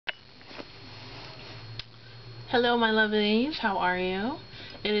Hello my lovelies, how are you?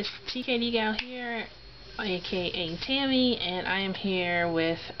 It is TKD Gal here, aka Tammy, and I am here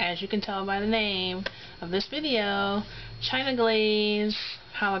with, as you can tell by the name of this video, China Glaze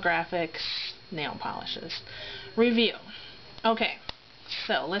Holographics Nail Polishes review. Okay,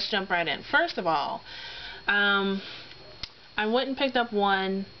 so let's jump right in. First of all, I went and picked up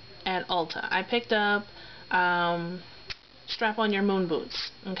one at Ulta. I picked up Strap On Your Moon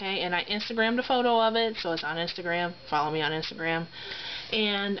Boots, okay, and I Instagrammed a photo of it, so it's on Instagram. Follow me on Instagram.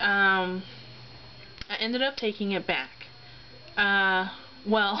 And I ended up taking it back.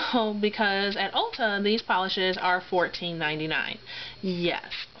 Well, because at Ulta these polishes are $14.99. Yes,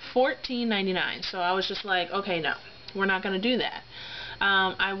 $14.99. So I was just like, okay, no, we're not going to do that.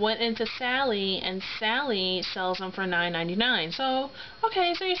 I went into Sally, and Sally sells them for $9.99. So,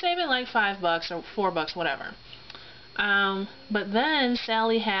 okay, so you're saving like $5 or $4, whatever. But then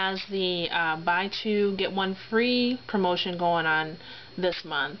Sally has the buy two get one free promotion going on this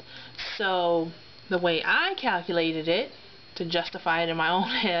month. So the way I calculated it to justify it in my own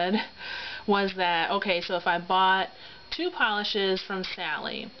head was that, okay, so if I bought two polishes from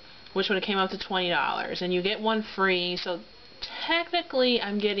Sally, which would have came up to $20, and you get one free, so technically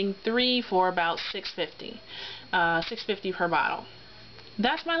I'm getting three for about $6.50, $6.50 per bottle.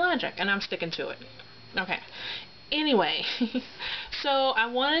 That's my logic, and I'm sticking to it. Okay. Anyway, so I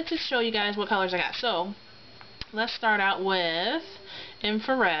wanted to show you guys what colors I got. So let's start out with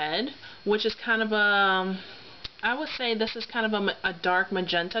infrared, which is kind of a, I would say this is kind of a dark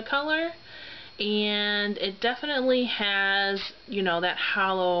magenta color, and it definitely has, you know, that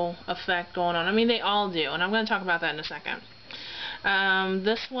hollow effect going on. I mean, they all do, and I'm going to talk about that in a second.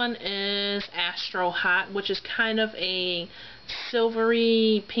 This one is Astro Hot, which is kind of a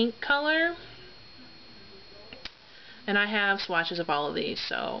silvery pink color. And I have swatches of all of these,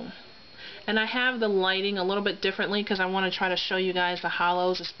 so, and I have the lighting a little bit differently because I want to try to show you guys the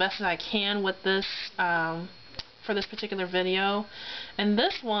hollows as best as I can with this, for this particular video. And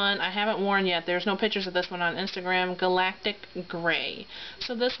this one I haven't worn yet. There's no pictures of this one on Instagram. Galactic Gray.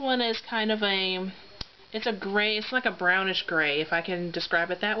 So this one is kind of a, it's a gray, it's like a brownish gray, if I can describe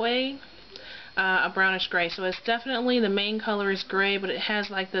it that way. A brownish gray. So it's definitely, the main color is gray, but it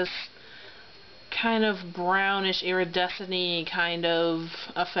has like this kind of brownish iridescent-y kind of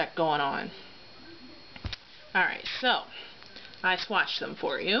effect going on. Alright, so I swatched them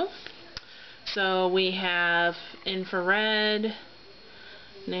for you. So we have infrared.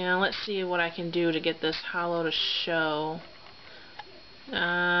 Now let's see what I can do to get this hollow to show.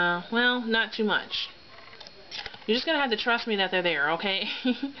 Well, not too much. You're just going to have to trust me that they're there, okay?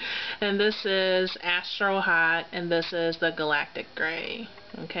 And this is Astro Hot, and this is the Galactic Gray,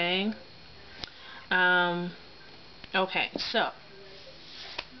 okay? Okay, so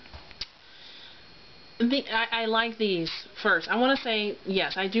I like these first. I want to say,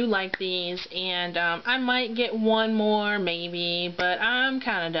 yes, I do like these, and I might get one more, maybe, but I'm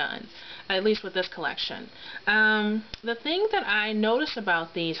kind of done, at least with this collection. The thing that I notice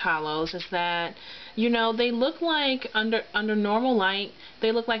about these hollows is that, you know, they look like, under normal light,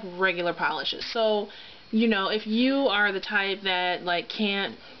 they look like regular polishes. So, you know, if you are the type that, like,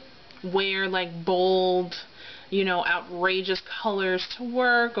 can't wear like bold, you know, outrageous colors to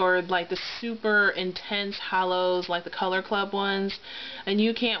work, or like the super intense hollows like the Color Club ones, and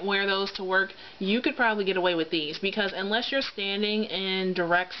you can't wear those to work, you could probably get away with these, because unless you're standing in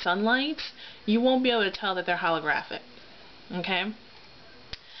direct sunlight, you won't be able to tell that they're holographic. Okay?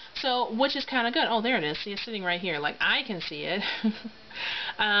 So, which is kind of good. Oh, there it is. See, it's sitting right here. Like, I can see it.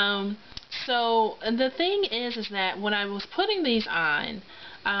 So, the thing is that when I was putting these on,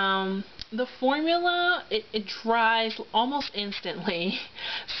 the formula, it dries almost instantly.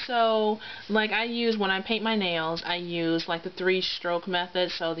 So, like, I use, when I paint my nails, I use like the 3-stroke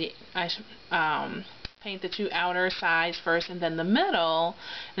method. So I paint the two outer sides first and then the middle,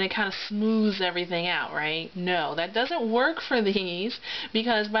 and it kind of smooths everything out, right? No, that doesn't work for these,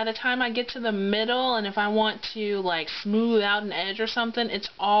 because by the time I get to the middle, and if I want to like smooth out an edge or something, it's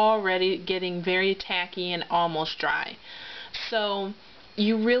already getting very tacky and almost dry. So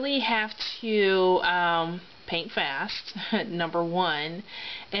you really have to paint fast, number one,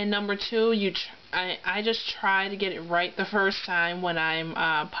 and number two, I just try to get it right the first time when I'm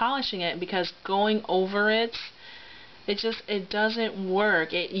polishing it, because going over it, it doesn't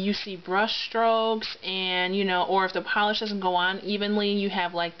work. You see brush strokes, and, you know, or if the polish doesn't go on evenly, you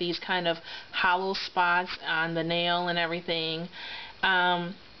have like these kind of hollow spots on the nail and everything.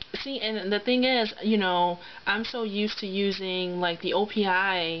 See, and the thing is, you know, I'm so used to using like the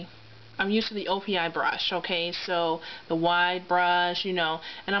OPI I'm used to the OPI brush, okay, so the wide brush, you know,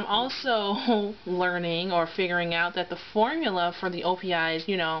 and I'm also learning or figuring out that the formula for the OPIs,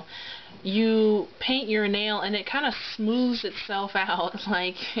 you know, you paint your nail and it kind of smooths itself out,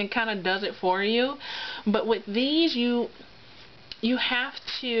 like it kind of does it for you. But with these, you have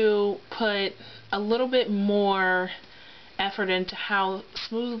to put a little bit more effort into how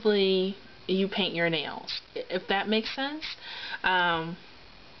smoothly you paint your nails, if that makes sense.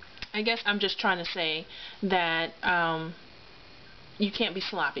 I guess I'm just trying to say that you can't be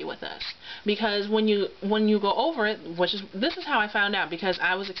sloppy with this, because when you go over it, this is how I found out, because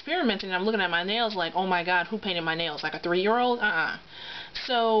I was experimenting and I'm looking at my nails like, oh my god, who painted my nails, like a 3-year-old?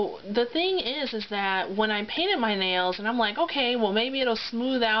 So the thing is that when I painted my nails and I'm like, okay, well maybe it'll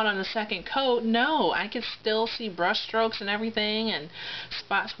smooth out on the second coat, no, I could still see brush strokes and everything, and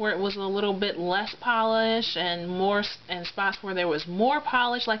spots where it was a little bit less polish and spots where there was more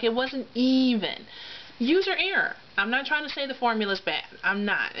polish, like it wasn't even. User error. I'm not trying to say the formula's bad. I'm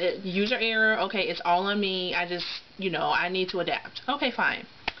not. User error, okay, it's all on me. I just, you know, I need to adapt. Okay, fine.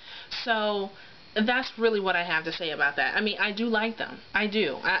 So that's really what I have to say about that. I mean, I do like them. I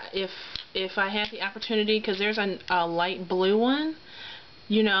do. If I had the opportunity, because there's a light blue one,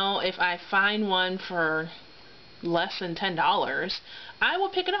 you know, if I find one for less than $10, I will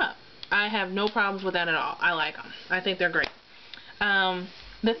pick it up. I have no problems with that at all. I like them. I think they're great.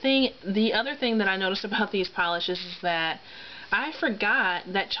 The other thing that I noticed about these polishes is that I forgot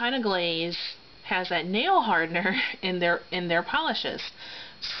that China Glaze has that nail hardener in their polishes.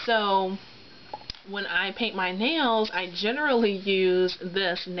 So when I paint my nails, I generally use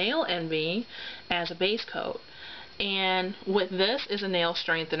this Nail Envy as a base coat. And with this is a nail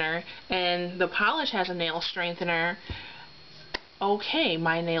strengthener, and the polish has a nail strengthener. Okay,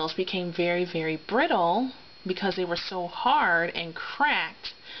 my nails became very, very brittle because they were so hard and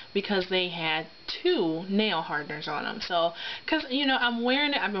cracked because they had 2 nail hardeners on them. So, because, you know, I've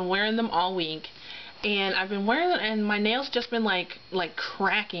been wearing them all week, and I've been wearing them, and my nails just been like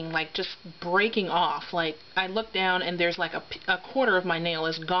cracking, like just breaking off. Like I look down and there's like a quarter of my nail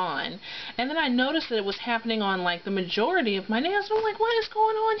is gone, and then I noticed that it was happening on like the majority of my nails, and I'm like, what is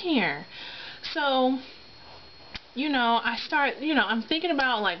going on here? So, you know, I'm thinking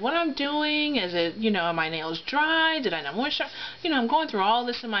about like what I'm doing. Is it, you know, are my nails dry? Did I not moisturize? You know, I'm going through all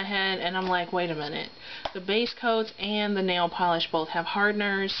this in my head, and I'm like, wait a minute. The base coats and the nail polish both have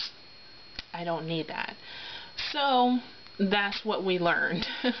hardeners. I don't need that. So that's what we learned.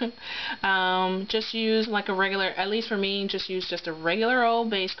 Just use like a regular, at least for me, just use just a regular old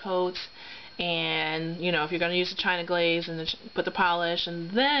base coat. And, you know, if you're going to use the China Glaze, and put the polish. And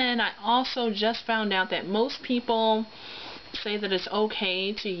then I also just found out that most people say that it's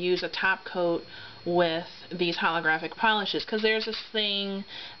okay to use a top coat with these holographic polishes, because there's this thing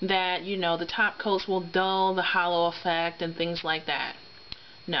that, you know, the top coats will dull the hollow effect and things like that.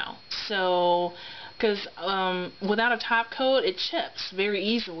 No. So, because without a top coat, it chips very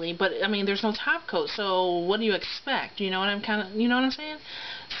easily. But I mean, there's no top coat, so what do you expect? You know what I'm saying?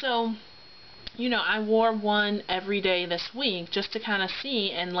 So, you know, I wore one every day this week just to kind of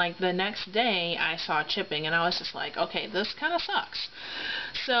see, and like the next day I saw chipping, and I was just like, okay, this kind of sucks.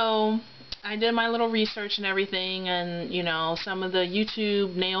 So I did my little research and everything, and, you know, some of the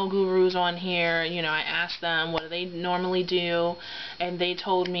YouTube nail gurus on here, you know, I asked them what do they normally do, and they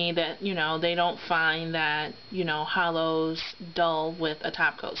told me that, you know, they don't find that, you know, hollows dull with a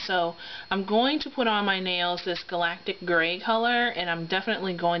top coat. So I'm going to put on my nails this galactic gray color, and I'm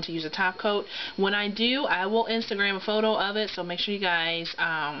definitely going to use a top coat. When I do, I will Instagram a photo of it, so make sure you guys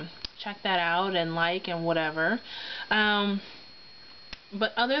check that out and like and whatever.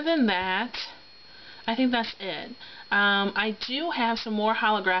 But other than that, I think that's it. I do have some more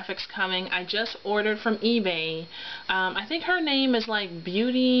holographics coming. I just ordered from eBay. I think her name is like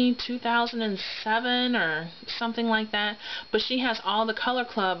Beauty 2007 or something like that. But she has all the Color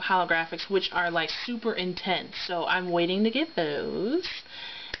Club holographics, which are like super intense. So I'm waiting to get those.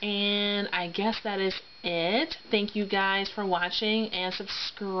 And I guess that is it. Thank you guys for watching and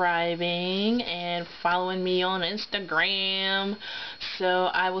subscribing and following me on Instagram. So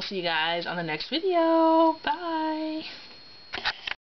I will see you guys on the next video. Bye.